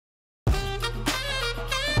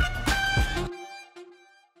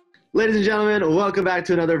Ladies and gentlemen, welcome back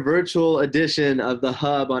to another virtual edition of The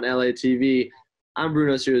Hub on LATV. I'm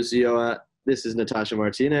Bruno Seros-Ulloa. This is Natasha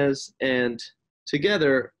Martinez. And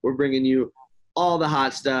together, we're bringing you all the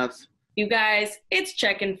hot stuff. You guys, it's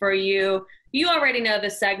checking for you. You already know the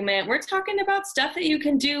segment. We're talking about stuff that you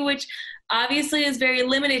can do, which obviously is very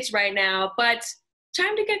limited right now, but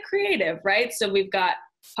time to get creative, right? So we've got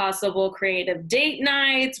possible creative date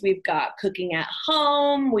nights. We've got cooking at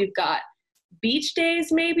home. We've got beach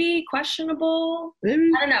days, maybe questionable.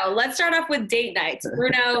 Maybe. I don't know. Let's start off with date nights.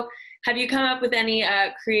 Bruno, have you come up with any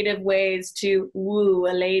creative ways to woo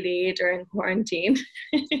a lady during quarantine?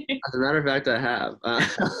 As a matter of fact, I have.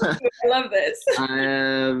 I love this. I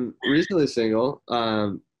am recently single.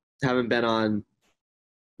 Haven't been on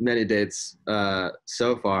many dates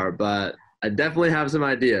so far, but I definitely have some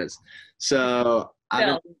ideas. So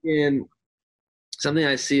I've been thinking something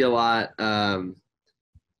I see a lot,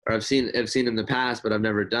 or I've seen in the past, but I've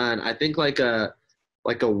never done. I think like a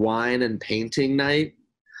wine and painting night.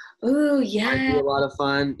 Ooh, yeah. Might be a lot of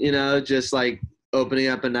fun, just like opening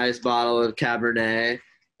up a nice bottle of Cabernet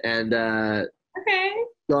and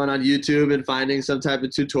going on YouTube and finding some type of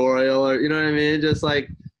tutorial, or you know what I mean? Just like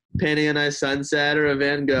painting a nice sunset or a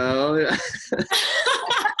Van Gogh.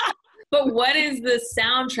 But what is the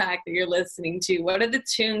soundtrack that you're listening to? What are the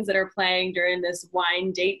tunes that are playing during this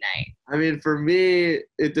wine date night? I mean, for me,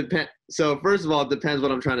 it depends. So first of all, it depends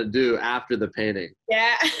what I'm trying to do after the painting.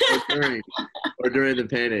 Yeah. or during the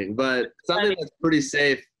painting. But something that's pretty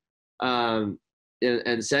safe and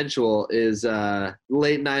sensual is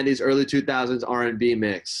late 90s, early 2000s R&B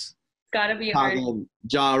mix. Gotta be R&B.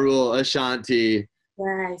 Ja Rule, Ashanti.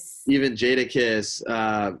 Yes. Even Jadakiss,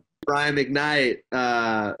 Brian McKnight,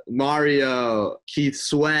 Mario, Keith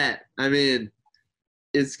Sweat. I mean,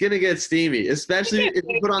 it's going to get steamy, especially if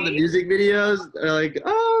you put on the music videos. They're like,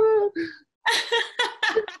 oh,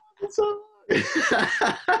 so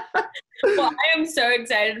Well, I am so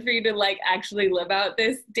excited for you to actually live out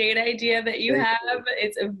this date idea that you have.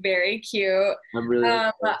 It's very cute. I'm really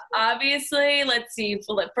obviously, let's see,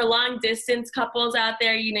 for long distance couples out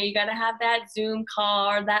there, you got to have that Zoom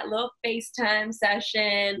call or that little FaceTime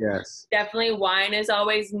session. Yes. Definitely wine is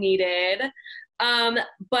always needed.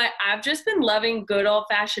 But I've just been loving good old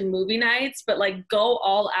fashioned movie nights, but go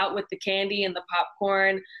all out with the candy and the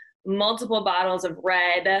popcorn, multiple bottles of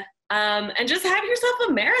red. And just have yourself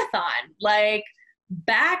a marathon,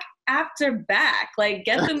 back after back, get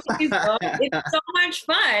the movies going. It's so much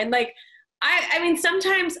fun. I mean,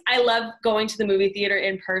 sometimes I love going to the movie theater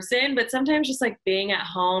in person, but sometimes just being at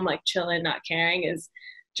home, chilling, not caring is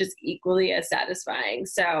just equally as satisfying.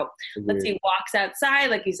 So let's see, walks outside,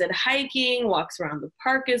 like you said, hiking, walks around the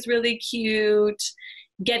park is really cute.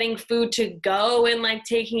 Getting food to go and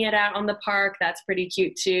taking it out on the park, that's pretty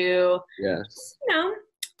cute too. Yes.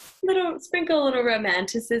 Sprinkle a little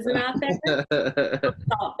romanticism out there.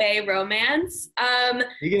 Salt Bay romance.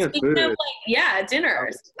 Speaking of food,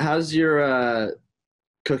 dinners. How's your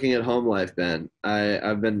cooking at home life been?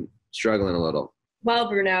 I've been struggling a little. Well,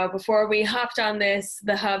 Bruno, before we hopped on the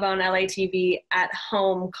Hub on LATV at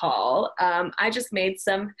home call, I just made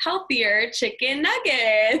some healthier chicken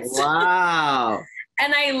nuggets. Wow.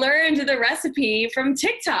 And I learned the recipe from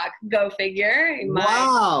TikTok. Go figure.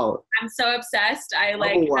 Wow. I'm so obsessed. I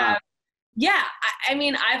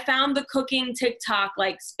mean, I found the cooking TikTok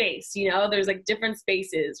space, there's different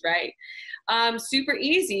spaces, right? Super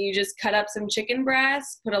easy. You just cut up some chicken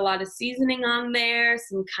breasts, put a lot of seasoning on there,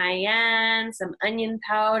 some cayenne, some onion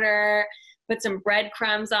powder, put some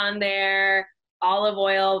breadcrumbs on there, olive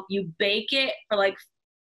oil. You bake it for at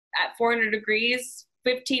 400 degrees,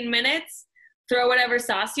 15 minutes. Throw whatever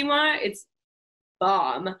sauce you want. It's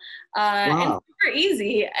bomb. And super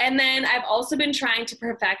easy. And then I've also been trying to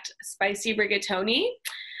perfect spicy rigatoni.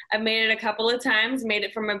 I've made it a couple of times, made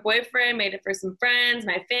it for my boyfriend, made it for some friends,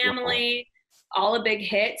 my family, all a big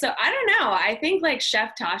hit. So I don't know. I think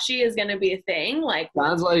Chef Tashi is going to be a thing.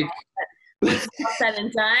 Sounds like all said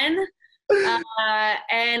and done.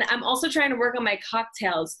 And I'm also trying to work on my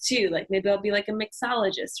cocktails too. Maybe I'll be a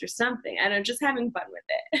mixologist or something. I don't know, just having fun with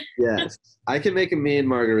it. Yes. I can make a mean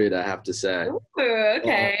margarita, I have to say. Ooh,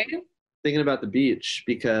 okay. Thinking about the beach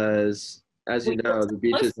because, as you know, the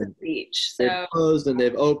beach is they've closed and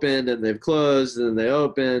they've opened and they've closed and they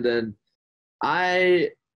opened, and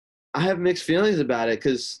I have mixed feelings about it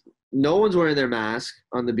because no one's wearing their mask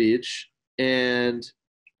on the beach, and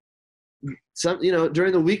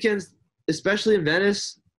during the weekends, especially in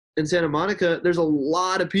Venice and Santa Monica, there's a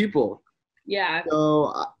lot of people. Yeah.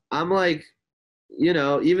 So I'm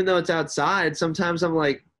even though it's outside, sometimes I'm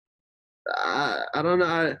I don't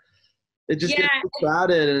know. It just gets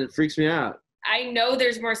crowded and it freaks me out. I know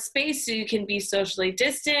there's more space so you can be socially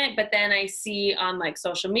distant, but then I see on like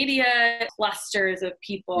social media clusters of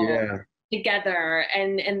people together,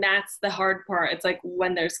 and that's the hard part. It's like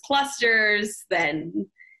when there's clusters, then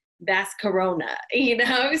that's corona,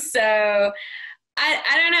 So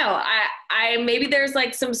I don't know. I maybe there's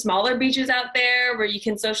like some smaller beaches out there where you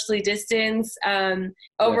can socially distance.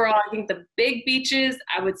 Overall, I think the big beaches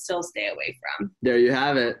I would still stay away from. There you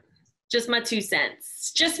have it. Just my 2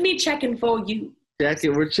 cents. Just me checking for you.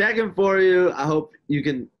 We're checking for you. I hope you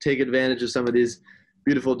can take advantage of some of these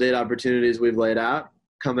beautiful date opportunities we've laid out.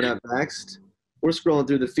 Coming up next, we're scrolling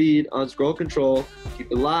through the feed on Scroll Control.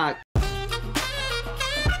 Keep it locked.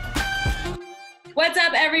 What's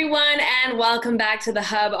up, everyone, and welcome back to The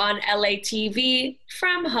Hub on LATV.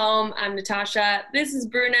 From home, I'm Natasha. This is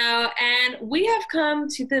Bruno, and we have come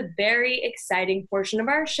to the very exciting portion of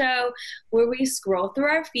our show where we scroll through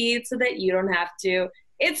our feed so that you don't have to.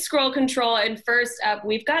 It's Scroll Control, and first up,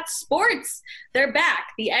 we've got sports. They're back.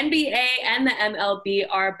 The NBA and the MLB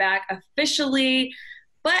are back officially,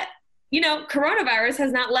 but coronavirus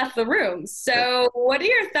has not left the room. So what are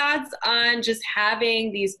your thoughts on just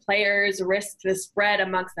having these players risk the spread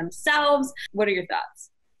amongst themselves? What are your thoughts?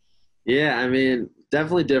 Yeah, I mean,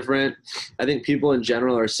 definitely different. I think people in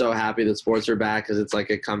general are so happy that sports are back because it's like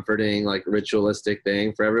a comforting, like ritualistic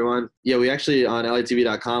thing for everyone. Yeah, we actually, on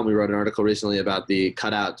LATV.com, we wrote an article recently about the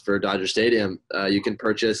cutout for Dodger Stadium. You can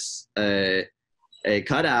purchase a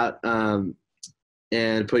cutout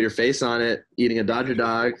and put your face on it, eating a Dodger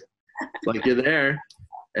dog, like you're there,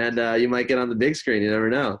 and you might get on the big screen. You never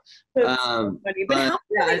know. That's so funny. But how much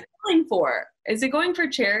are they selling for? Is it going for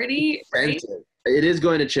charity? Right? It is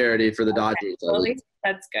going to charity for the Dodgers. Well,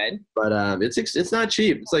 that's good. But it's not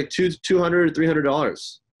cheap. It's like $200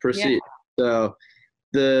 $300 per seat. So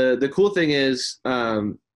the cool thing is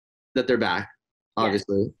that they're back.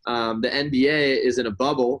 Obviously, the NBA is in a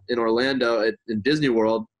bubble in Orlando in Disney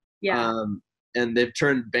World. Yeah. And they've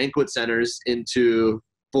turned banquet centers into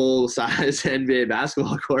full-size NBA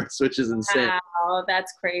basketball courts, which is insane. Wow,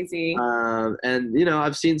 that's crazy. And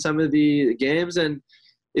I've seen some of the games, and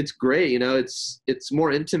it's great. It's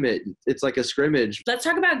more intimate. It's like a scrimmage. Let's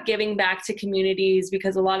talk about giving back to communities,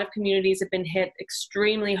 because a lot of communities have been hit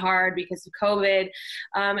extremely hard because of COVID,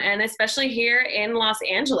 and especially here in Los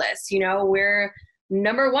Angeles. We're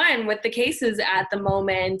number one with the cases at the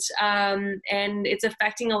moment, and it's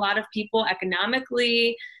affecting a lot of people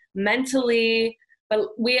economically, mentally.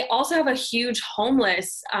 But we also have a huge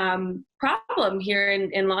homeless problem here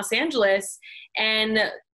in Los Angeles. And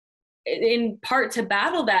in part to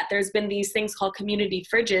battle that, there's been these things called community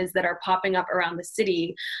fridges that are popping up around the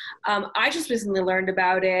city. I just recently learned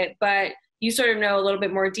about it, but you sort of know a little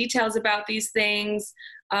bit more details about these things.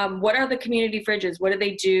 What are the community fridges? What do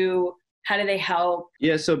they do? How do they help?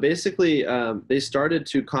 Yeah, so basically they started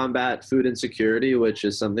to combat food insecurity, which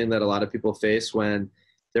is something that a lot of people face when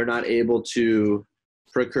they're not able to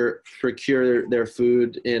procure their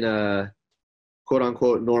food in a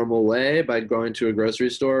quote-unquote normal way by going to a grocery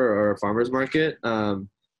store or a farmer's market. A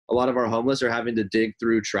lot of our homeless are having to dig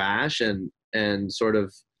through trash and sort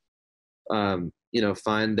of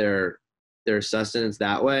find their sustenance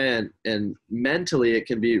that way, and mentally it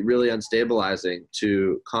can be really unstabilizing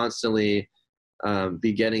to constantly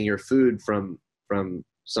be getting your food from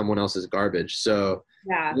someone else's garbage. So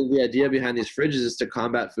the idea behind these fridges is to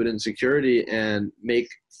combat food insecurity and make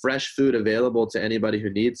fresh food available to anybody who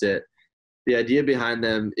needs it. The idea behind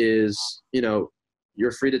them is,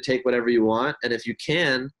 you're free to take whatever you want, and if you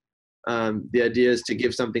can, the idea is to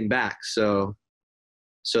give something back, so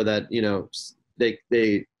that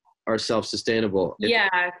they are self-sustainable.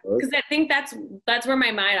 Yeah, because I think that's where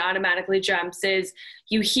my mind automatically jumps, is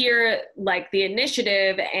you hear like the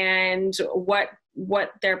initiative and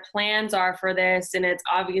what their plans are for this, and it's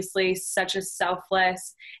obviously such a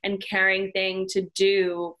selfless and caring thing to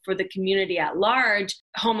do for the community at large.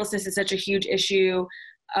 Homelessness is such a huge issue.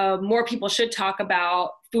 More people should talk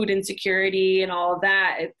about food insecurity and all of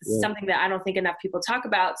that. It's something that I don't think enough people talk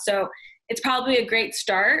about. So it's probably a great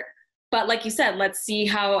start. But like you said, let's see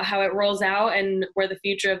how it rolls out and where the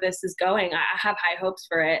future of this is going. I have high hopes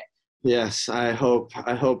for it. Yes, I hope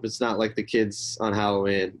it's not like the kids on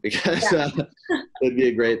Halloween, because it'd be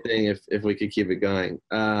a great thing if we could keep it going.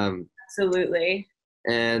 Absolutely.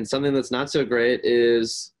 And something that's not so great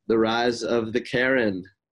is the rise of the Karen.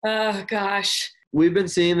 Oh, gosh. We've been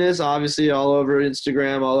seeing this, obviously, all over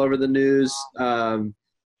Instagram, all over the news.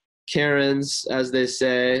 Karens, as they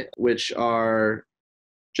say, which are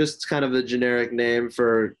just kind of a generic name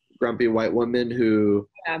for grumpy white women who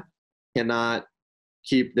cannot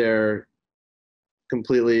keep their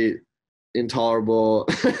completely intolerable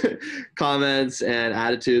comments and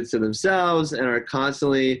attitudes to themselves and are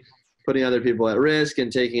constantly putting other people at risk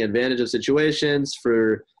and taking advantage of situations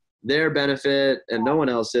for their benefit and no one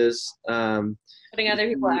else's. Putting other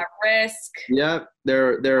people at risk. Yep.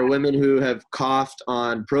 There are women who have coughed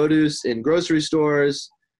on produce in grocery stores,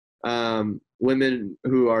 women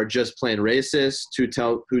who are just plain racist, who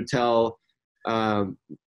tell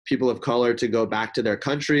people of color to go back to their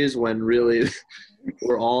countries when really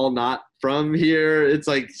we're all not from here. It's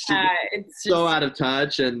like it's so out of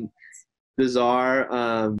touch and bizarre.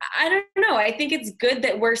 I don't know. I think it's good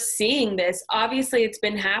that we're seeing this. Obviously, it's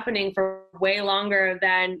been happening for way longer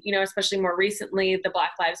than, especially more recently, the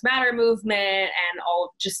Black Lives Matter movement and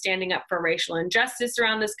all just standing up for racial injustice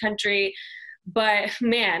around this country. But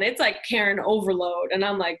man, it's like Karen overload. And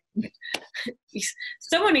I'm like,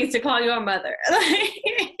 someone needs to call you a mother.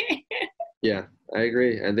 Yeah, I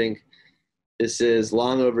agree. I think this is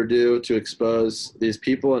long overdue to expose these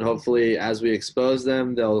people. And hopefully as we expose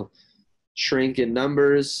them, they'll shrink in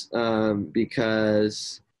numbers,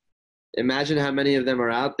 because imagine how many of them are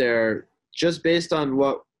out there just based on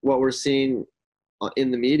what we're seeing in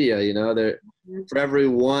the media. For every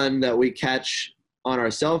one that we catch on our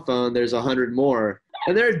cell phone, there's 100 more,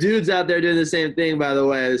 and there are dudes out there doing the same thing, by the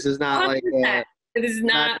way. This is not 100%. Like it is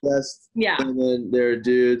not just women. There are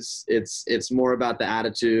dudes. It's more about the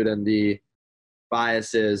attitude and the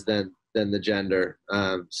biases than the gender.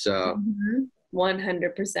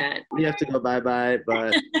 100%. We have to go bye-bye,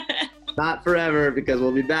 but not forever, because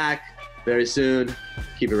we'll be back very soon.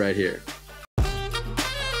 Keep it right here.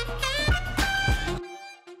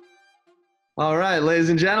 All right, ladies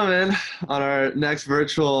and gentlemen, on our next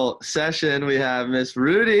virtual session, we have Miss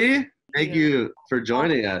Rudi. Thank you for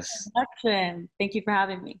joining us. Thank you for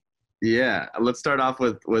having me. Yeah, let's start off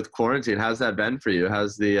with quarantine. How's that been for you?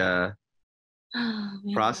 How's the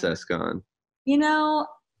process gone?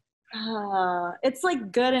 It's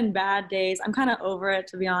like good and bad days. I'm kind of over it,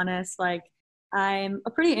 to be honest. Like, I'm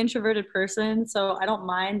a pretty introverted person, so I don't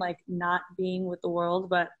mind like not being with the world,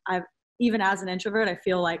 but even as an introvert, I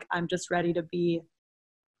feel like I'm just ready to be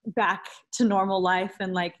back to normal life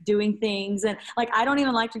and like doing things. And like, I don't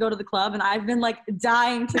even like to go to the club, and I've been like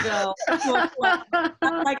dying to go to a club.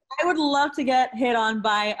 Like, I would love to get hit on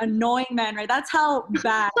by annoying men, right? That's how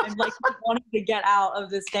bad I'm like wanting to get out of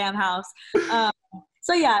this damn house.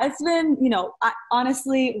 So yeah, it's been,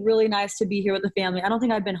 honestly really nice to be here with the family. I don't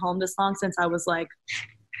think I've been home this long since I was like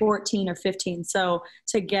 14 or 15. So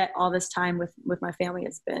to get all this time with my family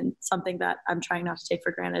has been something that I'm trying not to take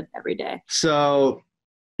for granted every day. So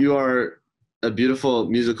you are a beautiful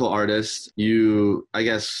musical artist. You, I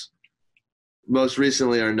guess, most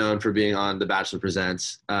recently are known for being on The Bachelor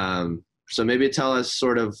Presents. So maybe tell us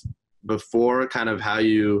sort of before kind of how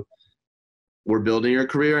you were building your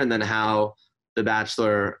career, and then how The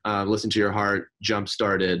Bachelor, Listen to Your Heart,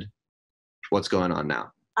 jump-started what's going on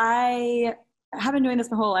now. I have been doing this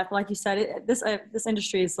my whole life. Like you said, this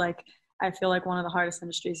industry is like, I feel like one of the hardest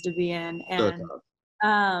industries to be in.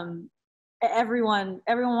 And everyone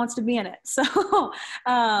wants to be in it. So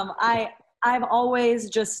I've always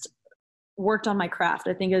just worked on my craft,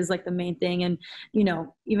 I think, is like the main thing. And,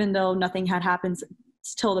 even though nothing had happened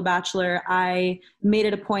till The Bachelor, I made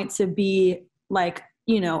it a point to be like,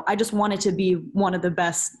 I just wanted to be one of the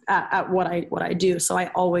best at what I do. So I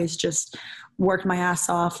always just worked my ass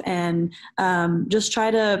off and just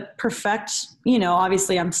try to perfect,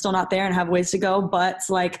 obviously I'm still not there and have ways to go, but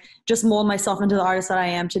like just mold myself into the artist that I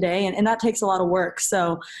am today. And that takes a lot of work.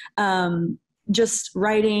 So just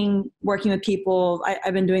writing, working with people,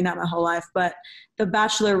 I've been doing that my whole life. But The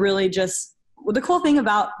Bachelor really the cool thing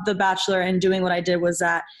about The Bachelor and doing what I did was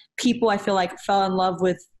that people, I feel like, fell in love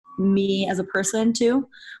with me as a person too,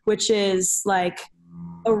 which is like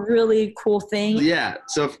a really cool thing. Yeah.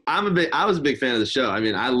 So I was a big fan of the show. I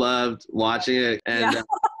mean, I loved watching it. And,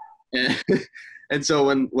 and so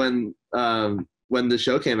when the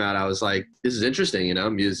show came out, I was like, this is interesting,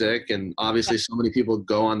 music. And obviously so many people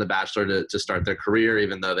go on The Bachelor to start their career,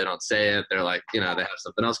 even though they don't say it. They're like, they have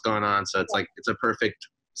something else going on. So it's like, it's a perfect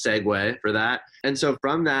segue for that. And so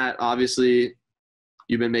from that, obviously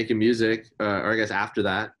you've been making music, or I guess after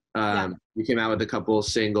that, you came out with a couple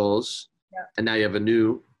singles, and now you have a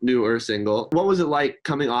newer single. What was it like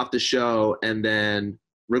coming off the show and then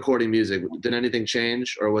recording music? Did anything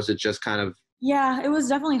change, or was it just kind of? Yeah, it was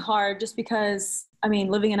definitely hard, just because, I mean,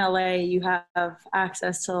 living in LA, you have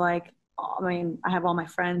access to I have all my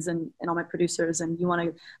friends and all my producers, and you want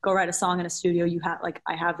to go write a song in a studio,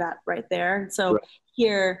 I have that right there. So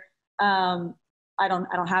here, I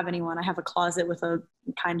don't have anyone. I have a closet with a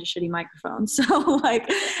kind of shitty microphone. So like,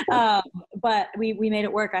 but we made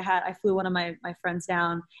it work. I flew one of my friends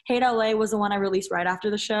down. Hate LA was the one I released right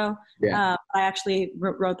after the show. Yeah. I actually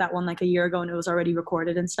wrote that one like a year ago and it was already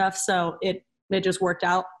recorded and stuff. So it just worked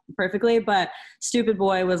out perfectly. But Stupid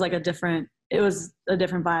Boy was like it was a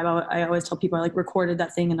different vibe. I always tell people I like recorded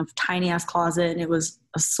that thing in a tiny ass closet and it was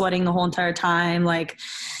sweating the whole entire time. Like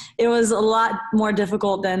it was a lot more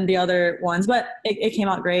difficult than the other ones, but it came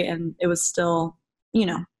out great and it was still, you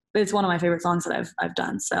know, it's one of my favorite songs that I've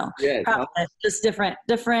done. So Yeah, just different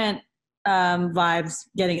vibes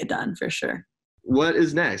getting it done for sure. What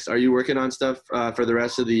is next? Are you working on stuff for the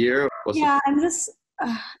rest of the year? I'm just,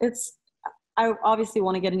 I obviously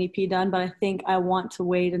want to get an EP done, but I think I want to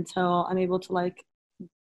wait until I'm able to like,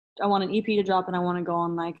 I want an EP to drop and I want to go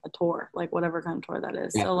on like a tour, like whatever kind of tour that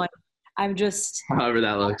is. Yeah. So like, I'm just. However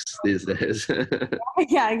that looks these days.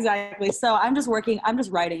 Yeah, exactly. So I'm just writing. I've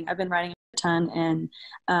been writing a ton and,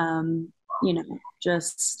 you know,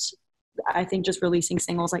 I think just releasing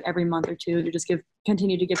singles like every month or two to just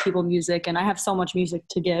continue to give people music. And I have so much music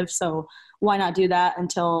to give. So why not do that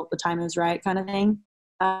until the time is right kind of thing.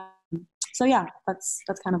 So yeah, that's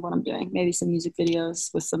kind of what I'm doing. Maybe some music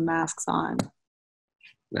videos with some masks on.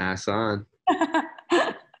 Masks on.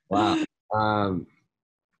 Wow.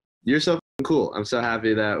 You're so cool. I'm so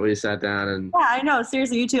happy that we sat down and. Yeah, I know.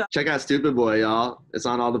 Seriously, you too. Check out Stupid Boy, y'all. It's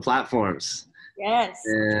on all the platforms. Yes.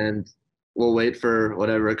 And we'll wait for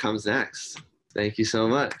whatever comes next. Thank you so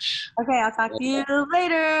much. Okay, I'll talk to you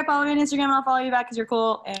later. Follow me on Instagram and I'll follow you back because you're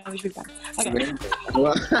cool and we should be friends. Okay.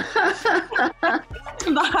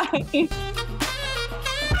 Bye.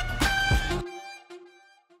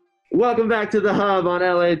 Welcome back to the Hub on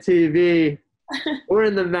LA TV. We're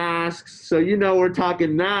in the masks, so you know we're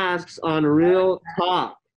talking masks on Real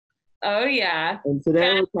Talk. Oh yeah. And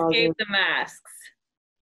today we're talking escape the masks.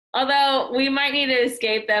 Although we might need to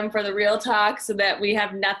escape them for the Real Talk so that we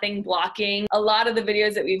have nothing blocking. A lot of the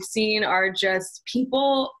videos that we've seen are just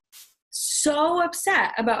people so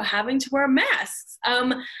upset about having to wear masks.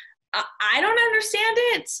 I don't understand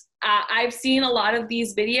it. I've seen a lot of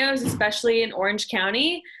these videos, especially in Orange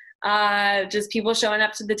County, just people showing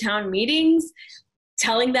up to the town meetings,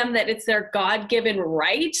 telling them that it's their God-given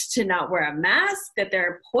right to not wear a mask, that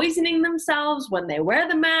they're poisoning themselves when they wear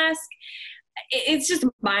the mask. It's just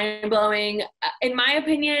mind-blowing. In my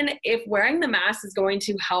opinion, if wearing the mask is going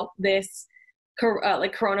to help this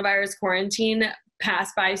coronavirus quarantine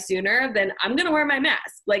pass by sooner, then I'm going to wear my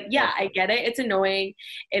mask. Like, yeah, I get it. It's annoying.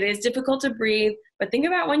 It is difficult to breathe. But think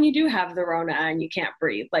about when you do have the Rona and you can't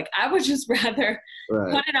breathe. Like, I would just rather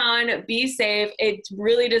put it on, be safe. It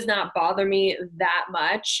really does not bother me that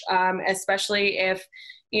much, especially if,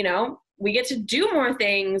 you know, we get to do more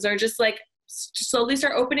things or just like slowly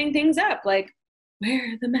start opening things up. Like,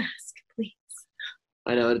 wear the mask, please.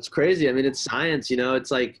 I know, it's crazy. I mean, it's science, you know,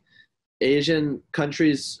 it's like Asian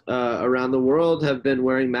countries around the world have been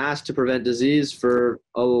wearing masks to prevent disease for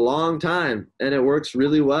a long time, and it works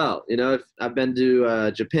really well. You know, I've been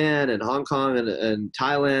to Japan and Hong Kong and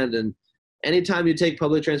Thailand, and anytime you take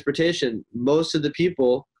public transportation, most of the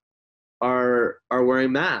people are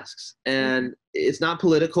wearing masks. And it's not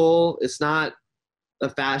political. It's not a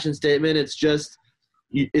fashion statement. It's just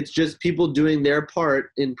people doing their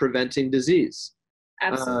part in preventing disease.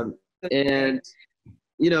 Absolutely. And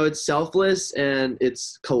you know, it's selfless and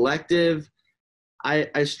it's collective.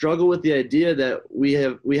 I struggle with the idea that we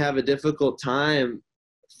have a difficult time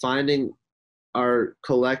finding our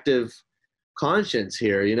collective conscience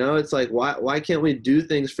here. You know, it's like, why can't we do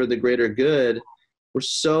things for the greater good? We're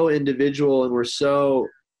so individual and we're so,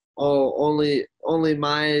 only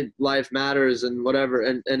my life matters and whatever.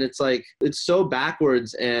 And it's like, it's so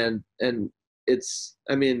backwards. And it's,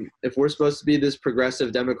 I mean, if we're supposed to be this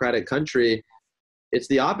progressive democratic country, it's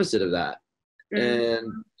the opposite of that. And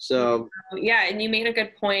so. Yeah, and you made a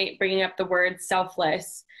good point bringing up the word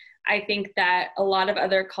selfless. I think that a lot of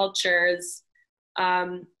other cultures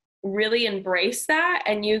really embrace that.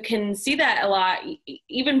 And you can see that a lot,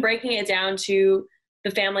 even breaking it down to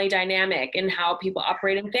the family dynamic and how people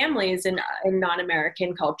operate in families in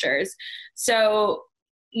non-American cultures. So,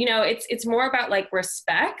 you know, it's more about like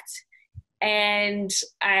respect. And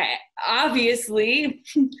obviously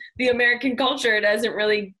the American culture doesn't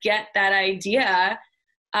really get that idea.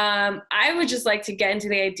 I would just like to get into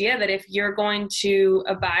the idea that if you're going to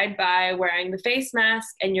abide by wearing the face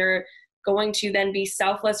mask and you're going to then be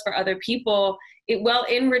selfless for other people, it will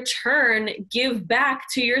in return give back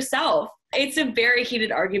to yourself. It's a very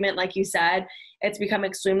heated argument, like you said. It's become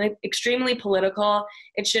extremely political.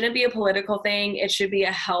 It shouldn't be a political thing. It should be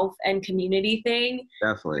a health and community thing.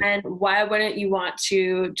 Definitely. And why wouldn't you want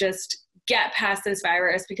to just get past this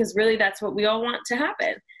virus? Because really that's what we all want to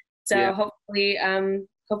happen. So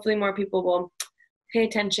hopefully more people will pay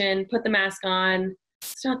attention, put the mask on.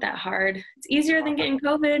 It's not that hard. It's easier than getting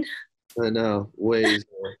COVID. I know, way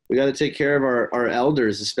easier. We got to take care of our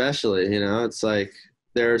elders, especially, it's like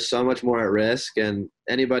they're so much more at risk, and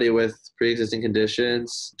anybody with pre-existing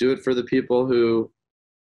conditions, do it for the people who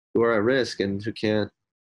are at risk and who can't.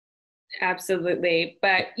 Absolutely.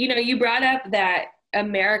 But, you brought up that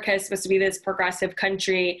America is supposed to be this progressive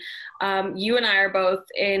country. You and I are both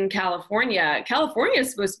in California. California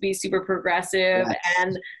is supposed to be super progressive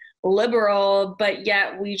and liberal, but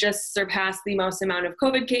yet we just surpassed the most amount of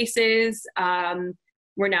COVID cases.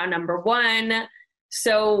 We're now number 1.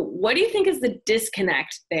 So what do you think is the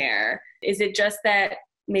disconnect there? Is it just that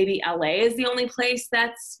maybe LA is the only place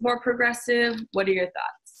that's more progressive? What are your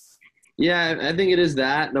thoughts? Yeah, I think it is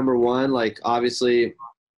that, number 1. Like, obviously,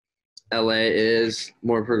 LA is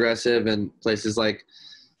more progressive, and places like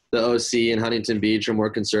the OC and Huntington Beach are more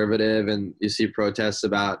conservative, and you see protests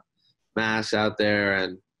about masks out there.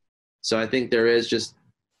 And so I think there is just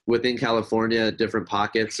within California different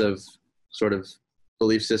pockets of sort of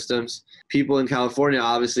belief systems. People in California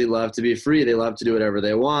obviously love to be free. They love to do whatever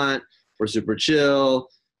they want. We're super chill.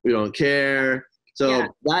 We don't care. So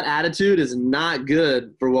that attitude is not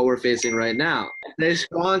good for what we're facing right now. Stay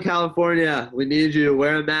strong, California. We need you.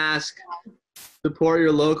 Wear a mask. Support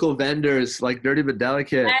your local vendors like Dirty But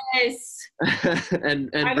Delicate. Yes. and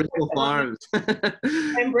Bristol Farms.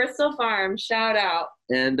 And Bristol Farms. Shout out.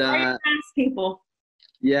 And mask people.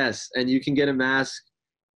 Yes, and you can get a mask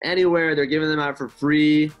anywhere. They're giving them out for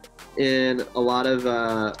free in a lot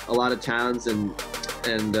of towns and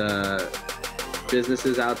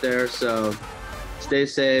businesses out there. So stay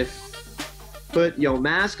safe. Put your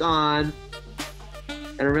mask on,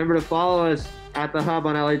 and remember to follow us at the Hub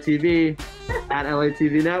on LATV, at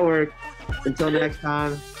LATV Network. Until next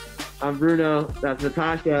time, I'm Bruno. That's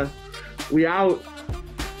Natasha. We out.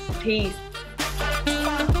 Peace.